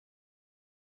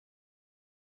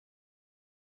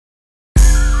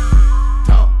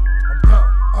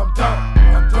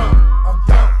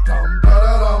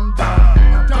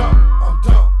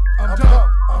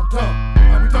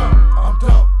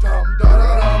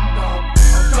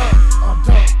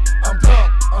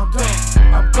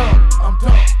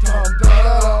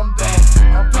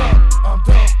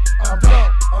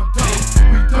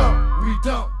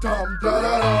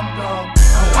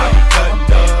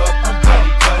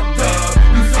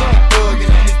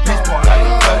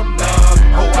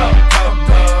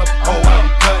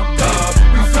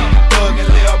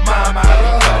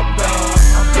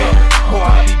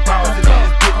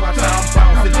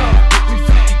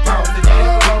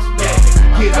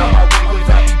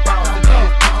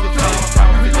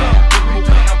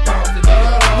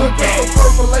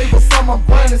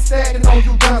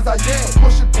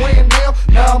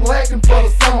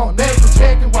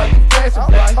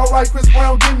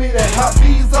me that hot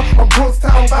visa. I'm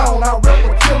Brookstown bound, I rep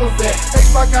where killers at.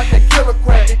 H-Rock got that killer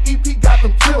crack, and EP got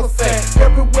them killers at.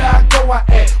 Everywhere I go I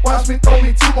act, watch me throw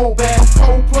me 2 more bags.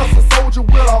 I'm cold plus a soldier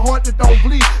with a heart that don't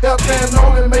bleed. Help and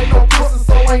all that make no pussy,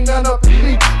 so ain't none up in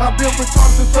me. I've been with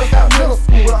Thompson first out middle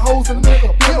school, the hoes and nigga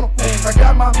beautiful. I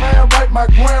got my mind right, my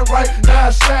grind right, now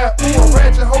I shine. Ooh, a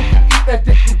ratchet hoe, you eat that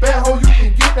dick, you bad hoe, you can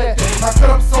get that dick. My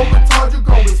cup so retarded, you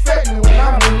gon' respect me when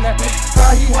I'm in that bitch.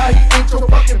 How he ain't your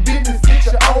fucking business, get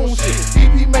your own shit.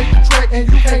 EP make the track and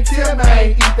you can't tell me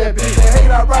I ain't eat that bitch. They hate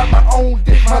I ride my own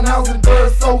dick, my nose and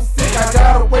birds so sick. I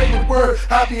got away with word,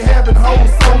 I be having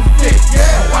hoes so sick,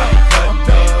 yeah. Oh, I be cutting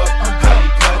up, I'm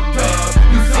cutting up.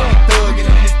 You see me thugging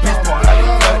in this bitch, boy, I be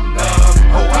cutting up.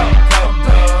 Oh, I be cutting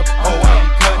up, oh, I be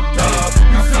cutting up.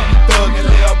 You see me thugging,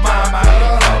 little mama, I be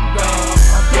cutting up.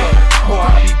 Yeah, oh,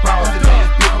 I be bouncing in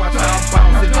this bitch, watch how I'm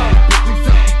bouncing in this bitch. You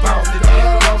see me bouncing in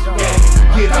this bitch, yeah.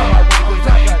 Get out my way, cause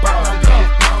I be bouncing in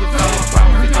this bitch, cause I'm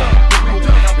bouncing in this bitch,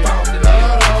 I'm bouncing in this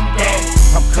bitch, yeah.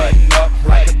 I'm cutting up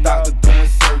like a doctor doing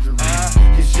surgery.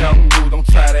 This young dude, don't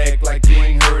try to act like you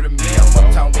ain't heard of me. I'm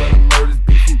uptown where the murders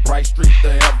be from Bright Street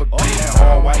to Evergreen.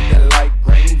 All white, that light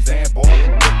greens, and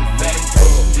ballin' with the same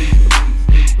color.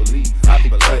 Please believe, I be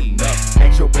cutting up.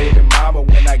 Ask your baby mama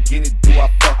when I get it, do I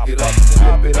fuck it up?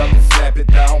 Slip it up and slap it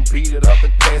down, beat it up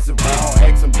and pass it round.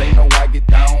 Ask them, they know I get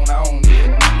down, I don't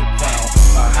even need a crown.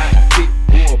 A hot dick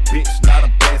or a bitch, not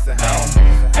a basset hound.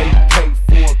 AK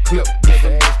for a clip, give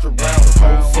an extra round.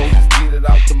 Whole soldiers get it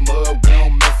out the mud, we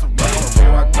don't mess around.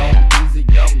 Here I come, easy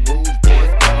young ROUGE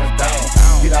boys going down.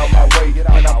 Get out my way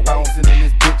when I'm bouncing in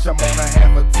this bitch. I'm on a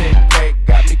half a 10-pack,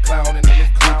 got me clowning in this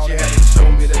bitch. You had to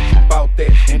show me that you bout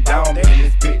that and down me in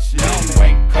this bitch. If you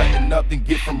ain't cutting up, then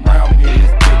get from round me in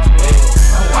this bitch.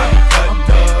 Oh, I be cutting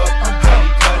up, I be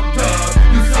cutting up.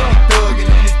 You see me thugging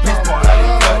in this bitch, boy, I be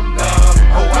cutting up.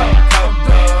 Oh, I be cutting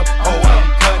up, oh, I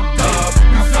be cutting up.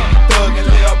 You see me thugging,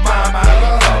 little mama, I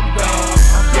be cutting up.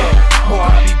 Yeah, oh,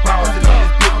 I be bouncing in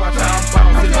this bitch, watch how I'm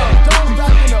bouncing in this bitch. You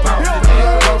see me bouncing in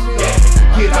this bitch, yeah.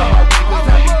 Get out my way, cause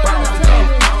I be bouncing in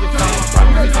this bitch, cause I'm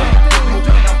bouncing in this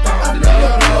bitch, I'm bouncing in this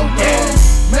bitch, yeah.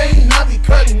 Man, I be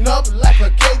cutting up like a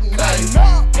cake knife.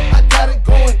 I got it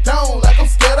going down like I'm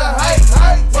scared of heights.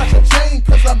 Watch your chain,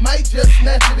 cause I might just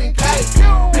snatch it and kite.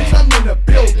 Bitch, I'm in the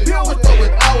building, we'll throw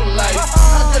it out like I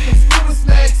got them scooter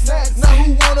snacks, now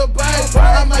who wanna bite?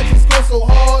 I might just go so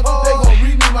hard, they gon'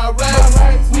 read me my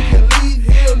rights. We can leave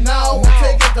here now and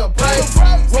take it to break.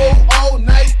 Roll all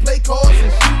night, play cards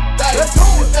and shoot dice.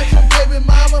 Is that your baby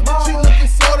mama? She looking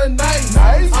sorta nice.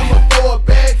 I'ma throw her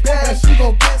back and she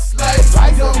gon' get sliced.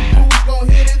 Young ROUGE gon'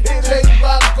 hit it,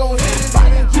 J-Rock gon' hit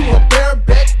it. You a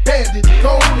bareback bandit,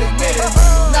 gon' admit it.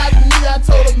 Not me, I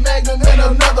told a Magnum and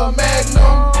another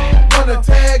Magnum. Wanna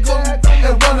tag 'em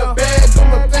and wanna bag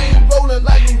 'em. If they ain't rollin'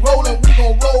 like we rollin', we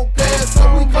gon' roll past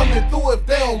 'em. We comin' through, if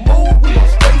they don't move, we gon'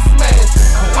 straight smash 'em.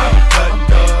 Oh, I be cutting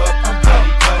up, I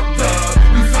be cutting up.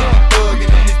 You see me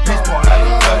thugging in this bitch, boy, I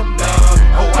be cutting up.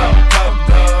 Oh, I be cutting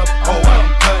up, oh, I be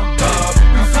cutting up.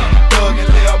 You see me thugging,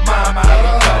 little mama, I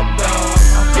be cutting up.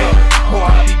 Yeah, oh,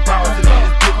 I be bouncing in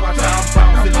this bitch, watch how I'm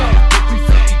bouncing in this bitch. You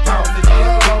see me bouncing in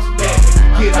this bitch, yeah.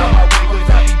 Get out my way, cause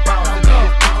I be bouncing in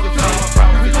this bitch, cause I'm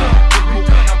bouncing in this bitch,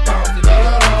 I'm bouncing in this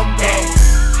bitch, yeah.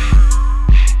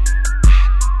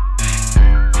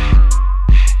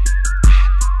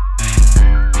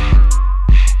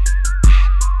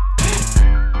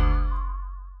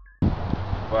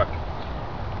 Fuck.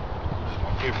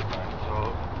 Everything, so.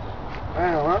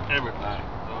 Damn, huh? Everything,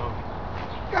 so.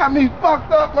 Got me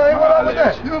fucked up, man. What up with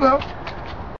that? You know.